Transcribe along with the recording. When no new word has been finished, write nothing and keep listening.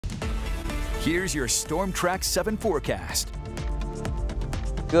Here's your Storm Track 7 forecast.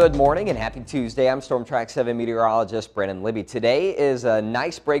 Good morning and happy Tuesday. I'm Storm Track 7 meteorologist Brandon Libby. Today is a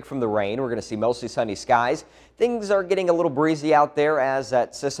nice break from the rain. We're going to see mostly sunny skies. Things are getting a little breezy out there as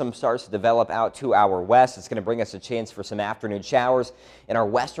that system starts to develop out to our west. It's going to bring us a chance for some afternoon showers in our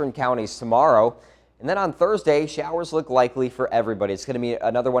western counties tomorrow. And then on Thursday, showers look likely for everybody. It's going to be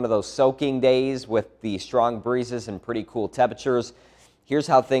another one of those soaking days with the strong breezes and pretty cool temperatures. Here's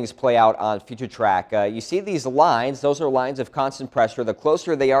how things play out on Future Track. You see these lines. Those are lines of constant pressure. The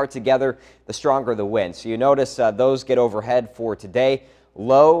closer they are together, the stronger the wind. So you notice those get overhead for today.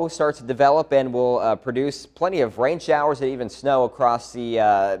 Low starts to develop and will produce plenty of rain showers and even snow across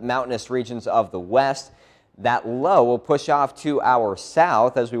the mountainous regions of the west. That low will push off to our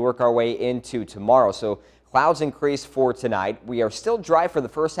south as we work our way into tomorrow. So clouds increase for tonight. We are still dry for the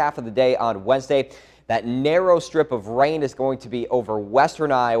first half of the day on Wednesday. That narrow strip of rain is going to be over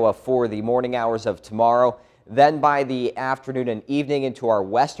western Iowa for the morning hours of tomorrow. Then by the afternoon and evening into our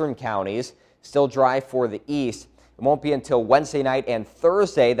western counties, still dry for the east. It won't be until Wednesday night and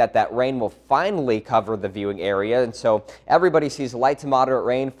Thursday that rain will finally cover the viewing area. And so everybody sees light to moderate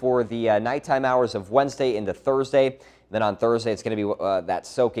rain for the nighttime hours of Wednesday into Thursday. Then on Thursday, it's going to be that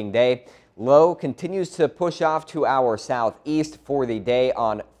soaking day. Low continues to push off to our southeast for the day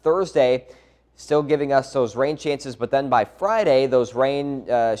on Thursday. Still giving us those rain chances, but then by Friday, those rain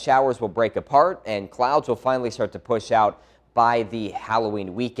showers will break apart and clouds will finally start to push out by the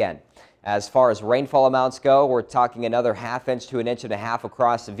Halloween weekend. As far as rainfall amounts go, we're talking another ½ inch to 1.5 inches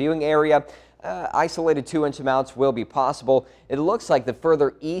across the viewing area. Isolated 2-inch amounts will be possible. It looks like the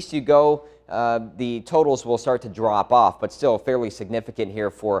further east you go, the totals will start to drop off, but still fairly significant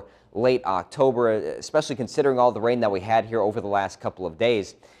here for late October, especially considering all the rain that we had here over the last couple of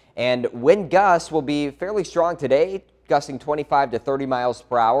days. And wind gusts will be fairly strong today, gusting 25 to 30 miles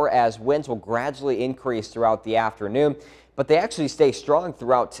per hour as winds will gradually increase throughout the afternoon. But they actually stay strong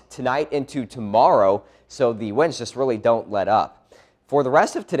throughout tonight into tomorrow, so the winds just really don't let up. For the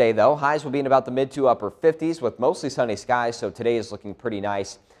rest of today, though, highs will be in about the mid to upper 50s with mostly sunny skies, so today is looking pretty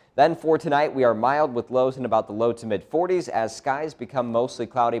nice. Then for tonight, we are mild with lows in about the low to mid 40s as skies become mostly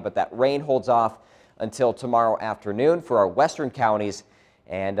cloudy, but that rain holds off until tomorrow afternoon for our western counties.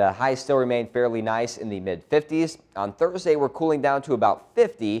 And highs still remain fairly nice in the mid-50s. On Thursday, we're cooling down to about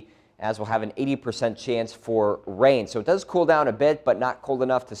 50 as we'll have an 80% chance for rain. So it does cool down a bit, but not cold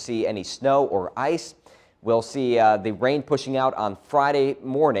enough to see any snow or ice. We'll see the rain pushing out on Friday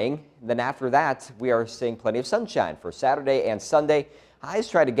morning. Then after that, we are seeing plenty of sunshine for Saturday and Sunday. Highs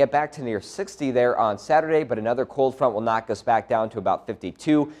try to get back to near 60 there on Saturday, but another cold front will knock us back down to about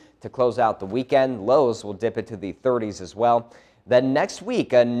 52 to close out the weekend. Lows will dip into the 30s as well. Then next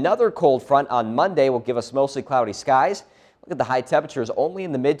week, another cold front on Monday will give us mostly cloudy skies. Look at the high temperatures only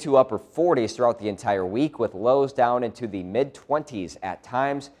in the mid to upper 40s throughout the entire week with lows down into the mid 20s at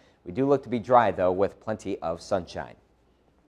times. We do look to be dry, though, with plenty of sunshine.